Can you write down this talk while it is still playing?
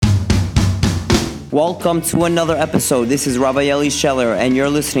Welcome to another episode. This is Rabbi Eli Scheller, and you're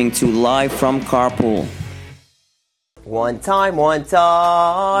listening to Live from Carpool. One time.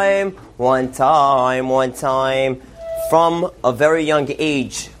 From a very young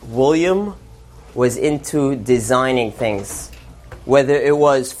age, William was into designing things. Whether it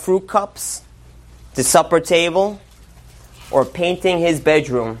was fruit cups, the supper table, or painting his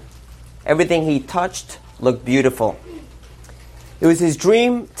bedroom, everything he touched looked beautiful. It was his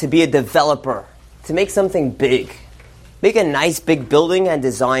dream to be a developer, to make something big. Make a nice big building and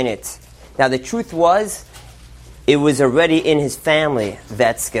design it. Now the truth was, it was already in his family,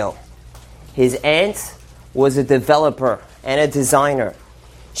 that skill. His aunt was a developer and a designer.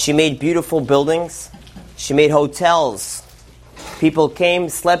 She made beautiful buildings. She made hotels. People came,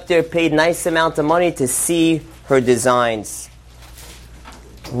 slept there, paid nice amount of money to see her designs.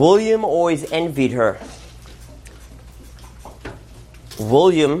 William always envied her.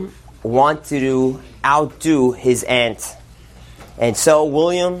 William wanted to outdo his aunt. And so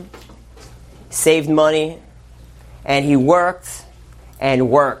William saved money, and he worked.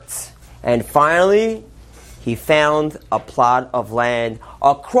 And finally, he found a plot of land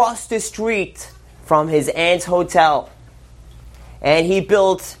across the street from his aunt's hotel. And he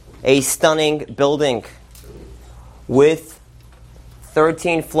built a stunning building with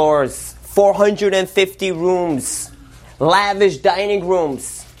 13 floors, 450 rooms, lavish dining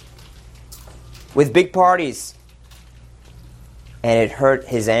rooms, with big parties. And it hurt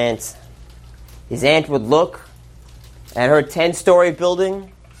his aunt. His aunt would look at her 10-story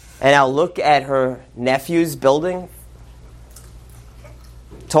building, and I'll look at her nephew's building,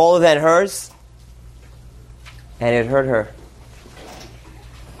 taller than hers, and it hurt her.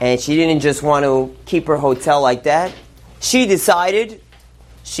 And she didn't just want to keep her hotel like that. She decided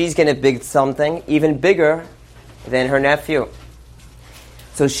she's going to build something even bigger than her nephew.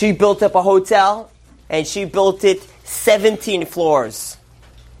 So she built up a hotel, and she built it 17 floors,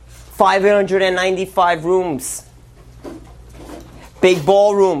 595 rooms, big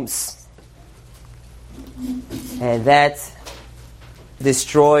ballrooms. And that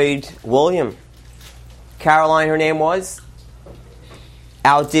destroyed William. Caroline, her name was,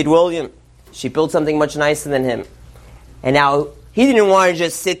 outdid William. She built something much nicer than him. And now he didn't want to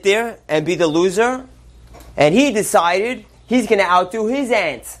just sit there and be the loser. And he decided he's going to outdo his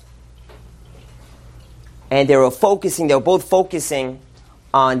aunt. And they were both focusing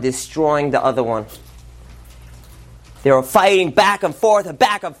on destroying the other one. They were fighting back and forth,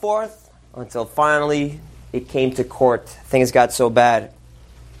 until finally it came to court. Things got so bad.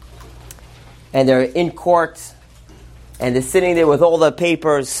 And they're in court, and they're sitting there with all the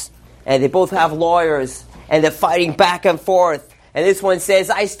papers, and they both have lawyers, and they're fighting back and forth. And this one says,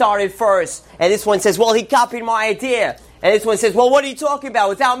 I started first. And this one says, well, he copied my idea. And this one says, well, what are you talking about?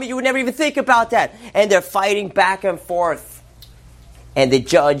 Without me, you would never even think about that. And they're fighting back and forth. And the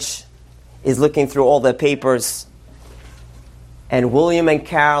judge is looking through all the papers. And William and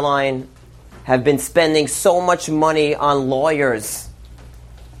Caroline have been spending so much money on lawyers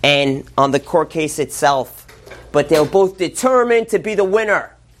and on the court case itself. But they're both determined to be the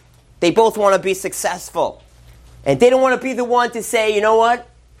winner. They both want to be successful. And they don't want to be the one to say, you know what?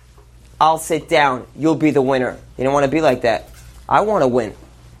 I'll sit down. You'll be the winner. They don't want to be like that. I want to win.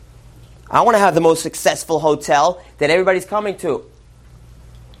 I want to have the most successful hotel that everybody's coming to.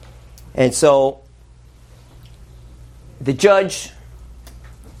 And so the judge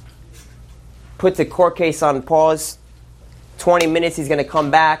put the court case on pause. 20 minutes, he's going to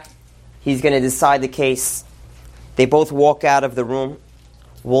come back. He's going to decide the case. They both walk out of the room,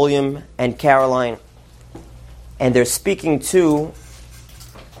 William and Caroline. And they're speaking to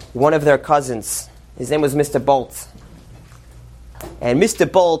one of their cousins. His name was Mr. Bolt. And Mr.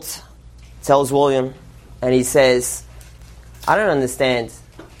 Bolt tells William, and he says, I don't understand.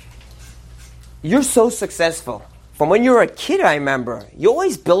 You're so successful. From when you were a kid, I remember. You're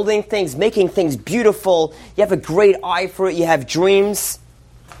always building things, making things beautiful. You have a great eye for it. You have dreams.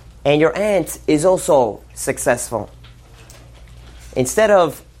 And your aunt is also successful. Instead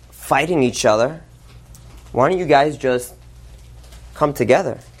of fighting each other, why don't you guys just come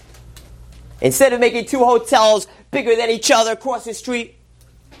together? Instead of making two hotels bigger than each other across the street,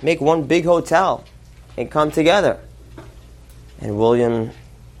 make one big hotel and come together. And William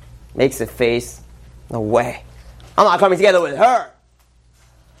makes a face, no way. I'm not coming together with her.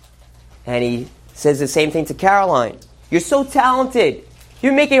 And he says the same thing to Caroline. You're so talented.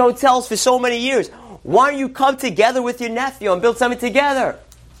 You're making hotels for so many years. Why don't you come together with your nephew and build something together?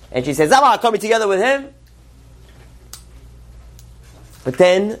 And she says, I'm not coming together with him. But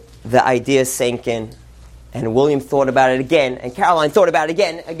then the idea sank in, and William thought about it again, and Caroline thought about it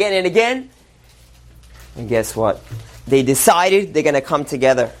again and again. And guess what? They decided they're going to come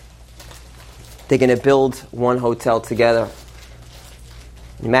together. They're going to build one hotel together.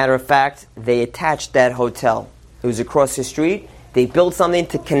 As a matter of fact, they attached that hotel. It was across the street. They built something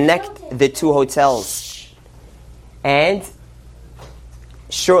to connect the two hotels. And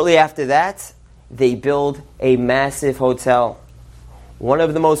shortly after that, they build a massive hotel. One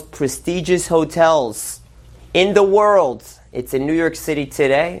of the most prestigious hotels in the world. It's in New York City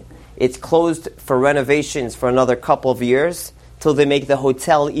today. It's closed for renovations for another couple of years till they make the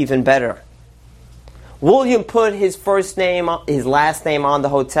hotel even better. William put his last name on the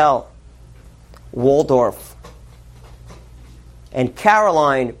hotel, Waldorf. And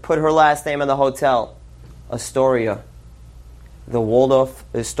Caroline put her last name on the hotel, Astoria. The Waldorf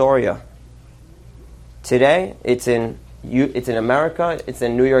Astoria. Today, it's in America, it's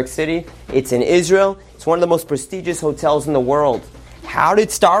in New York City, it's in Israel. It's one of the most prestigious hotels in the world. How did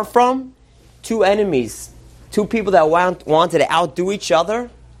it start from? Two enemies. Two people that wanted to outdo each other,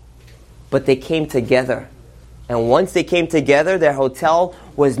 but they came together. And once they came together, their hotel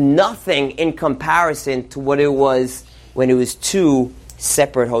was nothing in comparison to what it was when it was two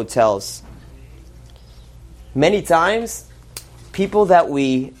separate hotels. Many times, people that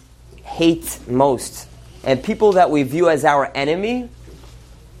we hate most and people that we view as our enemy,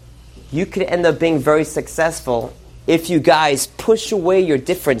 you could end up being very successful if you guys push away your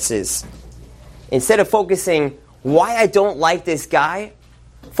differences. Instead of focusing, why I don't like this guy,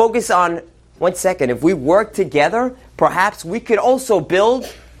 focus on, 1 second, if we work together, perhaps we could also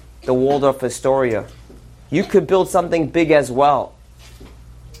build the Waldorf Astoria. You could build something big as well.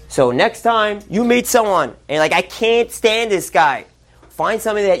 So next time you meet someone and you're like, I can't stand this guy, find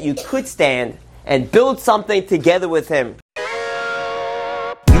something that you could stand and build something together with him.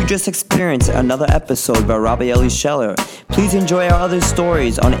 You just experienced another episode by Rabbi Eli Scheller. Please enjoy our other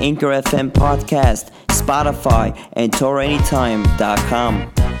stories on Anchor FM Podcast, Spotify, and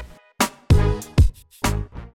TorahAnytime.com.